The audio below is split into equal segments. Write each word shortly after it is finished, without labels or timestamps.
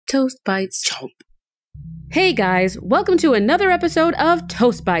Toast Bites. Chomp. Hey guys, welcome to another episode of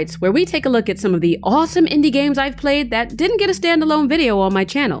Toast Bites, where we take a look at some of the awesome indie games I've played that didn't get a standalone video on my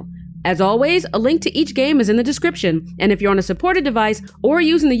channel. As always, a link to each game is in the description, and if you're on a supported device or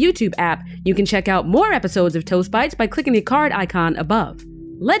using the YouTube app, you can check out more episodes of Toast Bites by clicking the card icon above.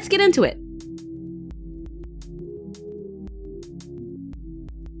 Let's get into it!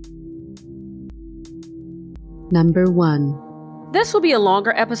 Number 1. This will be a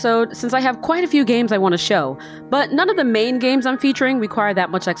longer episode since I have quite a few games I want to show, but none of the main games I'm featuring require that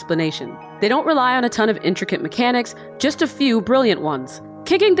much explanation. They don't rely on a ton of intricate mechanics, just a few brilliant ones.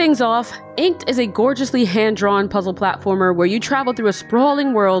 Kicking things off, Inked is a gorgeously hand-drawn puzzle platformer where you travel through a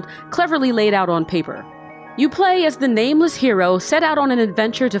sprawling world cleverly laid out on paper. You play as the nameless hero set out on an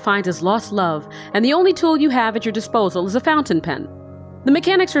adventure to find his lost love, and the only tool you have at your disposal is a fountain pen. The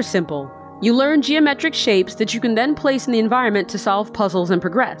mechanics are simple. You learn geometric shapes that you can then place in the environment to solve puzzles and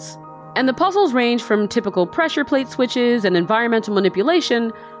progress. And the puzzles range from typical pressure plate switches and environmental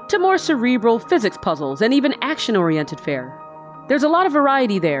manipulation to more cerebral physics puzzles and even action-oriented fare. There's a lot of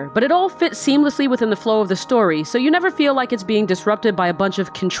variety there, but it all fits seamlessly within the flow of the story, so you never feel like it's being disrupted by a bunch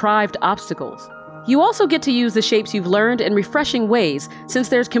of contrived obstacles. You also get to use the shapes you've learned in refreshing ways, since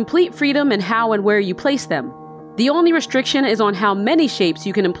there's complete freedom in how and where you place them. The only restriction is on how many shapes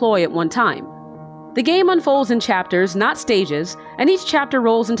you can employ at one time. The game unfolds in chapters, not stages, and each chapter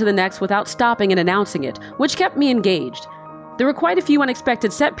rolls into the next without stopping and announcing it, which kept me engaged. There were quite a few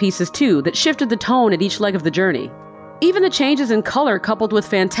unexpected set pieces too that shifted the tone at each leg of the journey. Even the changes in color coupled with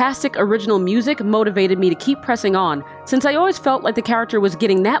fantastic original music motivated me to keep pressing on, since I always felt like the character was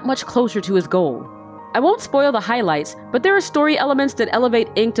getting that much closer to his goal. I won't spoil the highlights, but there are story elements that elevate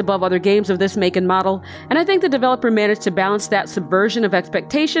Inked above other games of this make and model, and I think the developer managed to balance that subversion of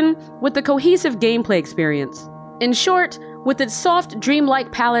expectation with the cohesive gameplay experience. In short, with its soft,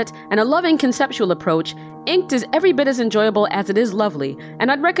 dreamlike palette and a loving conceptual approach, Inked is every bit as enjoyable as it is lovely,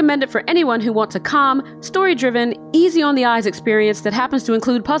 and I'd recommend it for anyone who wants a calm, story-driven, easy-on-the-eyes experience that happens to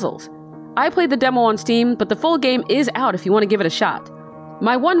include puzzles. I played the demo on Steam, but the full game is out if you want to give it a shot.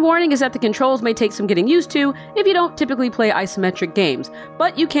 My one warning is that the controls may take some getting used to if you don't typically play isometric games,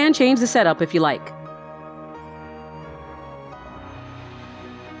 but you can change the setup if you like.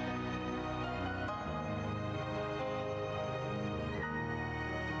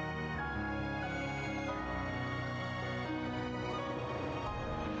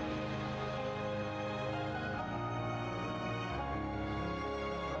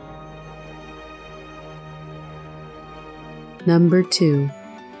 Number 2.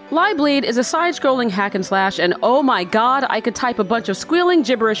 Liebleed is a side-scrolling hack and slash, and oh my god, I could type a bunch of squealing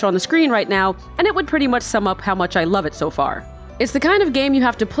gibberish on the screen right now, and it would pretty much sum up how much I love it so far. It's the kind of game you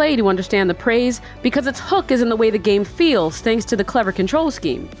have to play to understand the praise, because its hook is in the way the game feels thanks to the clever control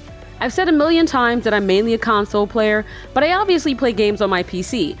scheme. I've said a million times that I'm mainly a console player, but I obviously play games on my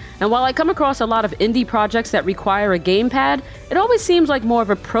PC, and while I come across a lot of indie projects that require a gamepad, it always seems like more of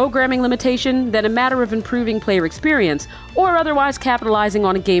a programming limitation than a matter of improving player experience, or otherwise capitalizing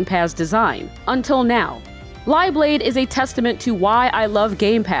on a gamepad's design. Until now. Liebleed is a testament to why I love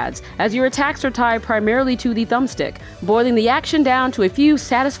gamepads, as your attacks are tied primarily to the thumbstick, boiling the action down to a few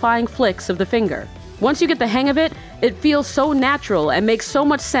satisfying flicks of the finger. Once you get the hang of it, it feels so natural and makes so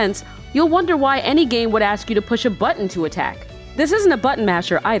much sense, you'll wonder why any game would ask you to push a button to attack. This isn't a button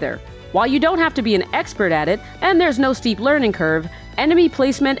masher either. While you don't have to be an expert at it, and there's no steep learning curve, enemy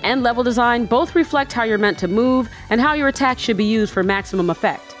placement and level design both reflect how you're meant to move and how your attack should be used for maximum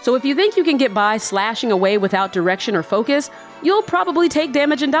effect. So if you think you can get by slashing away without direction or focus, you'll probably take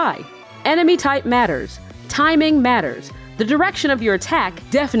damage and die. Enemy type matters. Timing matters. The direction of your attack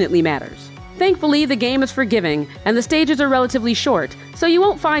definitely matters. Thankfully, the game is forgiving, and the stages are relatively short, so you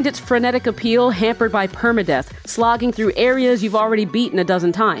won't find its frenetic appeal hampered by permadeath, slogging through areas you've already beaten a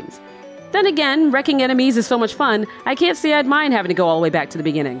dozen times. Then again, wrecking enemies is so much fun, I can't say I'd mind having to go all the way back to the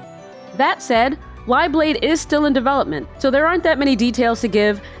beginning. That said, Liebleed is still in development, so there aren't that many details to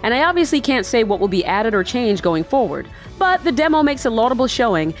give, and I obviously can't say what will be added or changed going forward, but the demo makes a laudable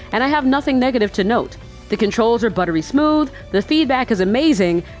showing, and I have nothing negative to note. The controls are buttery smooth, the feedback is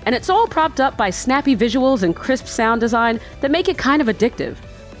amazing, and it's all propped up by snappy visuals and crisp sound design that make it kind of addictive.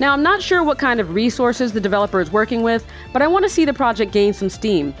 Now, I'm not sure what kind of resources the developer is working with, but I want to see the project gain some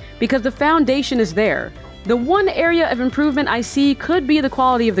steam, because the foundation is there. The one area of improvement I see could be the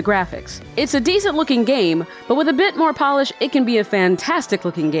quality of the graphics. It's a decent looking game, but with a bit more polish, it can be a fantastic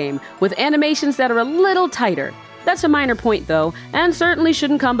looking game, with animations that are a little tighter. That's a minor point though, and certainly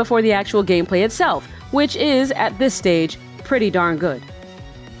shouldn't come before the actual gameplay itself, which is, at this stage, pretty darn good.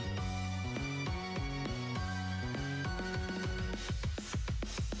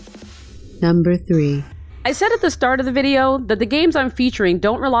 Number 3. I said at the start of the video that the games I'm featuring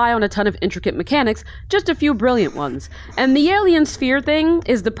don't rely on a ton of intricate mechanics, just a few brilliant ones, and the alien sphere thing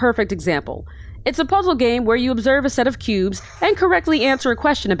is the perfect example. It's a puzzle game where you observe a set of cubes and correctly answer a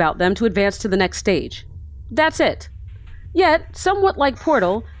question about them to advance to the next stage. That's it. Yet, somewhat like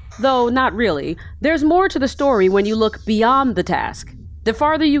Portal, though not really, there's more to the story when you look beyond the task. The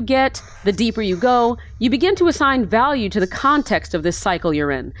farther you get, the deeper you go, you begin to assign value to the context of this cycle you're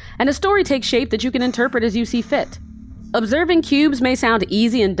in, and a story takes shape that you can interpret as you see fit. Observing cubes may sound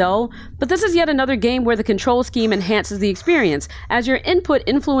easy and dull, but this is yet another game where the control scheme enhances the experience, as your input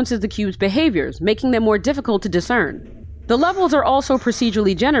influences the cube's behaviors, making them more difficult to discern. The levels are also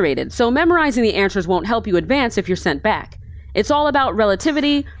procedurally generated, so memorizing the answers won't help you advance if you're sent back. It's all about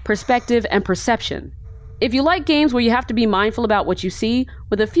relativity, perspective, and perception. If you like games where you have to be mindful about what you see,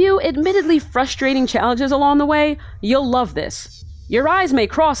 with a few admittedly frustrating challenges along the way, you'll love this. Your eyes may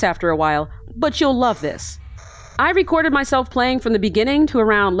cross after a while, but you'll love this. I recorded myself playing from the beginning to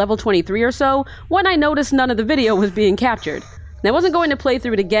around level 23 or so when I noticed none of the video was being captured. And I wasn't going to play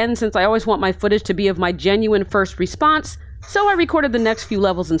through it again since I always want my footage to be of my genuine first response, so I recorded the next few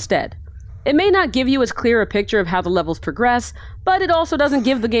levels instead. It may not give you as clear a picture of how the levels progress, but it also doesn't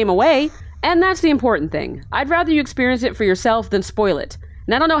give the game away. And that's the important thing. I'd rather you experience it for yourself than spoil it.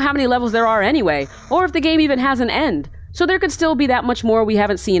 And I don't know how many levels there are anyway, or if the game even has an end, so there could still be that much more we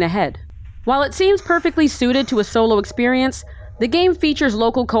haven't seen ahead. While it seems perfectly suited to a solo experience, the game features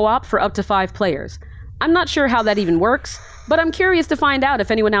local co-op for up to 5 players. I'm not sure how that even works, but I'm curious to find out if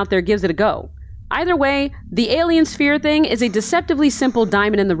anyone out there gives it a go. Either way, the alien sphere thing is a deceptively simple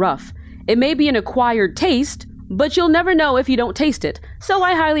diamond in the rough. It may be an acquired taste, but you'll never know if you don't taste it, so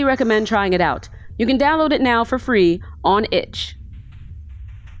I highly recommend trying it out. You can download it now for free on itch.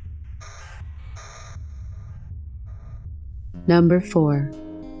 Number 4.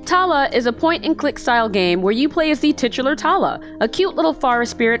 Tala is a point-and-click style game where you play as the titular Tala, a cute little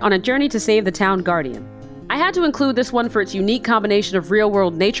forest spirit on a journey to save the town guardian. I had to include this one for its unique combination of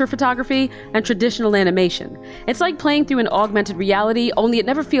real-world nature photography and traditional animation. It's like playing through an augmented reality, only it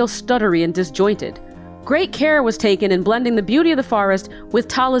never feels stuttery and disjointed. Great care was taken in blending the beauty of the forest with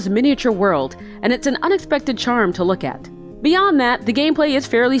Tala's miniature world, and it's an unexpected charm to look at. Beyond that, the gameplay is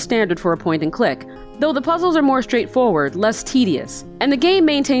fairly standard for a point-and-click, though the puzzles are more straightforward, less tedious, and the game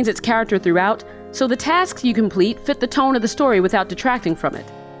maintains its character throughout, so the tasks you complete fit the tone of the story without detracting from it.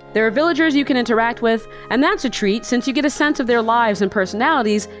 There are villagers you can interact with, and that's a treat since you get a sense of their lives and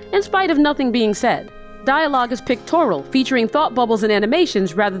personalities in spite of nothing being said. Dialogue is pictorial, featuring thought bubbles and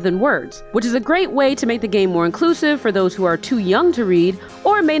animations rather than words, which is a great way to make the game more inclusive for those who are too young to read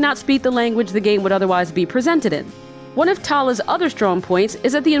or may not speak the language the game would otherwise be presented in. One of Tala's other strong points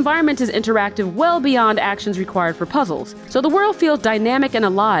is that the environment is interactive well beyond actions required for puzzles, so the world feels dynamic and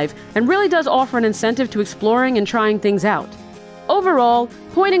alive and really does offer an incentive to exploring and trying things out. Overall,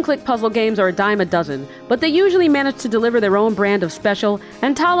 point-and-click puzzle games are a dime a dozen, but they usually manage to deliver their own brand of special,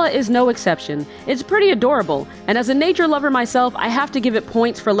 and Tala is no exception. It's pretty adorable, and as a nature lover myself, I have to give it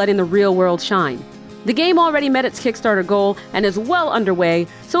points for letting the real world shine. The game already met its Kickstarter goal and is well underway,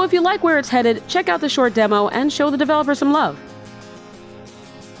 so if you like where it's headed, check out the short demo and show the developer some love.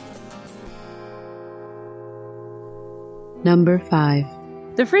 Number 5.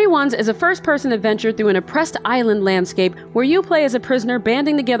 The Free Ones is a first-person adventure through an oppressed island landscape where you play as a prisoner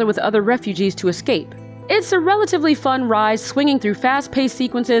banding together with other refugees to escape. It's a relatively fun ride swinging through fast-paced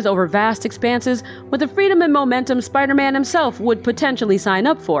sequences over vast expanses with the freedom and momentum Spider-Man himself would potentially sign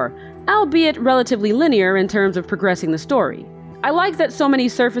up for, albeit relatively linear in terms of progressing the story. I like that so many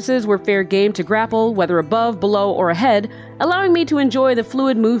surfaces were fair game to grapple, whether above, below, or ahead, allowing me to enjoy the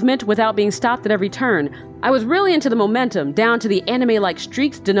fluid movement without being stopped at every turn. I was really into the momentum, down to the anime-like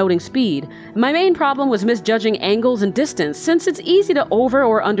streaks denoting speed. My main problem was misjudging angles and distance, since it's easy to over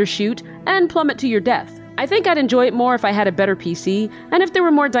or undershoot and plummet to your death. I think I'd enjoy it more if I had a better PC, and if there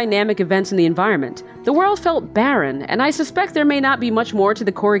were more dynamic events in the environment. The world felt barren, and I suspect there may not be much more to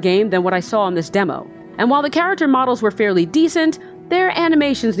the core game than what I saw in this demo. And while the character models were fairly decent, their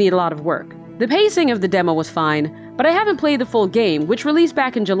animations need a lot of work. The pacing of the demo was fine, but I haven't played the full game, which released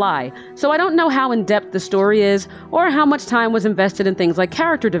back in July, so I don't know how in-depth the story is, or how much time was invested in things like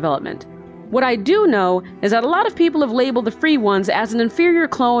character development. What I do know is that a lot of people have labeled the Free Ones as an inferior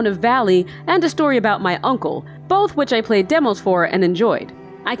clone of Valley and A Story About My Uncle, both which I played demos for and enjoyed.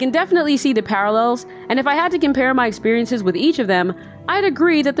 I can definitely see the parallels, and if I had to compare my experiences with each of them, I'd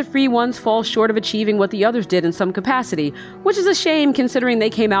agree that the Free Ones fall short of achieving what the others did in some capacity, which is a shame considering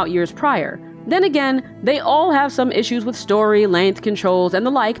they came out years prior. Then again, they all have some issues with story, length, controls, and the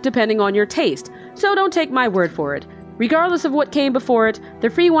like depending on your taste, so don't take my word for it. Regardless of what came before it, the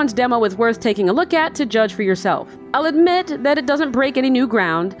free one's demo is worth taking a look at to judge for yourself. I'll admit that it doesn't break any new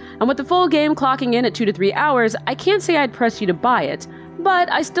ground, and with the full game clocking in at 2 to 3 hours, I can't say I'd press you to buy it,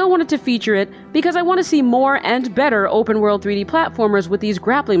 but I still wanted to feature it because I want to see more and better open-world 3D platformers with these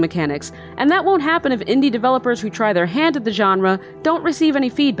grappling mechanics, and that won't happen if indie developers who try their hand at the genre don't receive any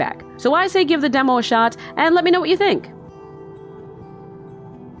feedback. So I say give the demo a shot, and let me know what you think.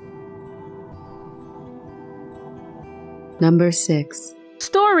 Number 6.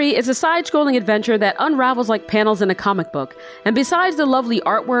 Story is a side-scrolling adventure that unravels like panels in a comic book, and besides the lovely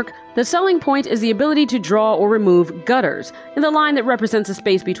artwork, the selling point is the ability to draw or remove gutters, in the line that represents a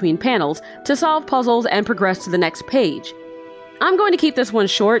space between panels, to solve puzzles and progress to the next page. I'm going to keep this one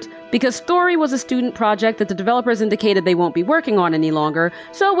short, because Story was a student project that the developers indicated they won't be working on any longer,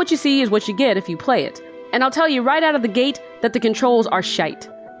 so what you see is what you get if you play it. And I'll tell you right out of the gate that the controls are shite.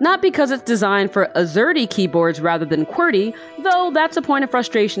 Not because it's designed for AZERTY keyboards rather than QWERTY, though that's a point of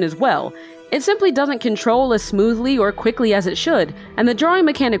frustration as well. It simply doesn't control as smoothly or quickly as it should, and the drawing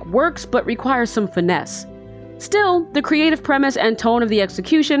mechanic works but requires some finesse. Still, the creative premise and tone of the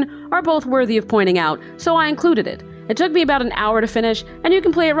execution are both worthy of pointing out, so I included it. It took me about an hour to finish, and you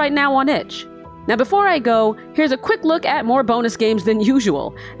can play it right now on itch. Now before I go, here's a quick look at more bonus games than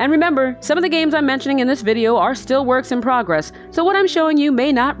usual. And remember, some of the games I'm mentioning in this video are still works in progress, so what I'm showing you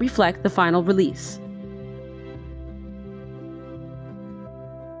may not reflect the final release.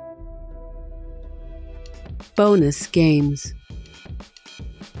 Bonus games.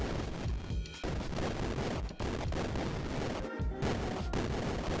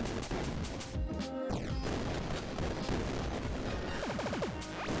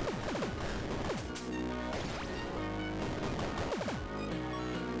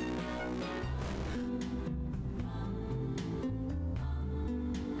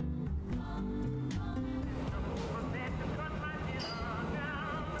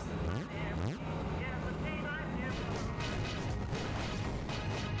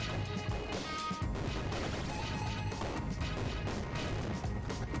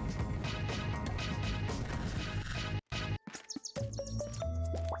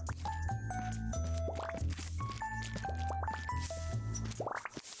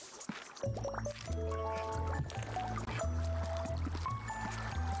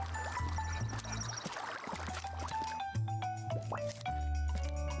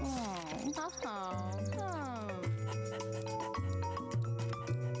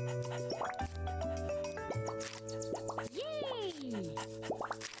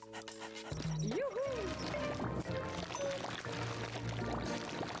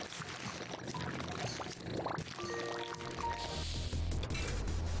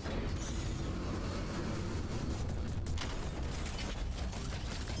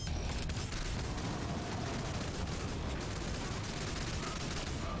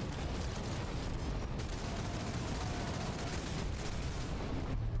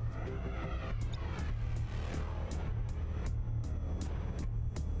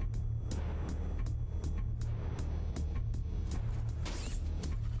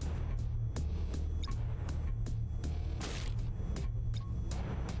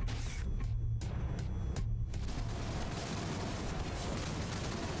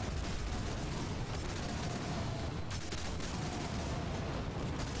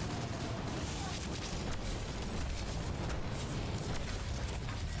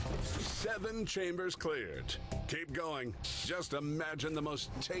 Seven chambers cleared. Keep going. Just imagine the most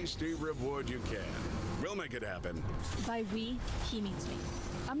tasty reward you can. We'll make it happen. By we, he means me.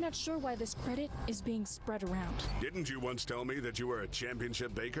 I'm not sure why this credit is being spread around. Didn't you once tell me that you were a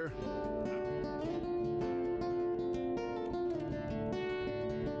championship baker?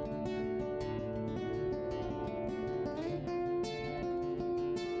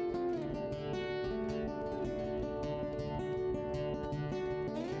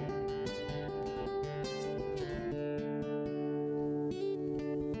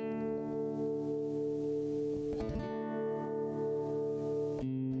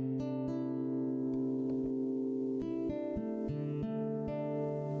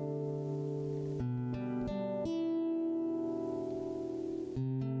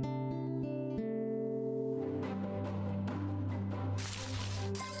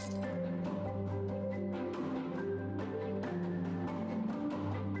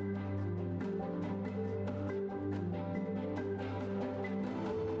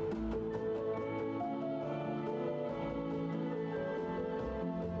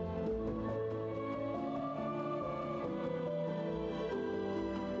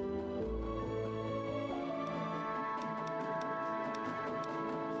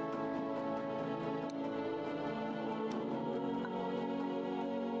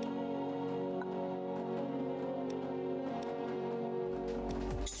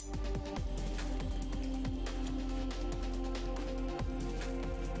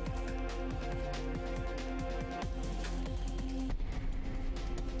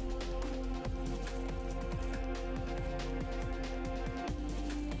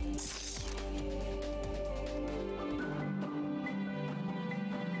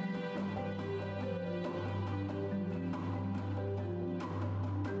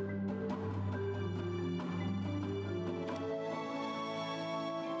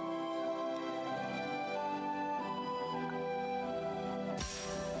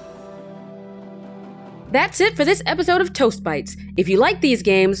 That's it for this episode of Toast Bites. If you liked these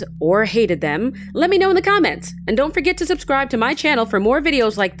games, or hated them, let me know in the comments. And don't forget to subscribe to my channel for more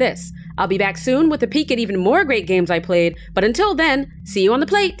videos like this. I'll be back soon with a peek at even more great games I played, but until then, see you on the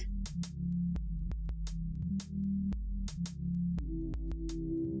plate!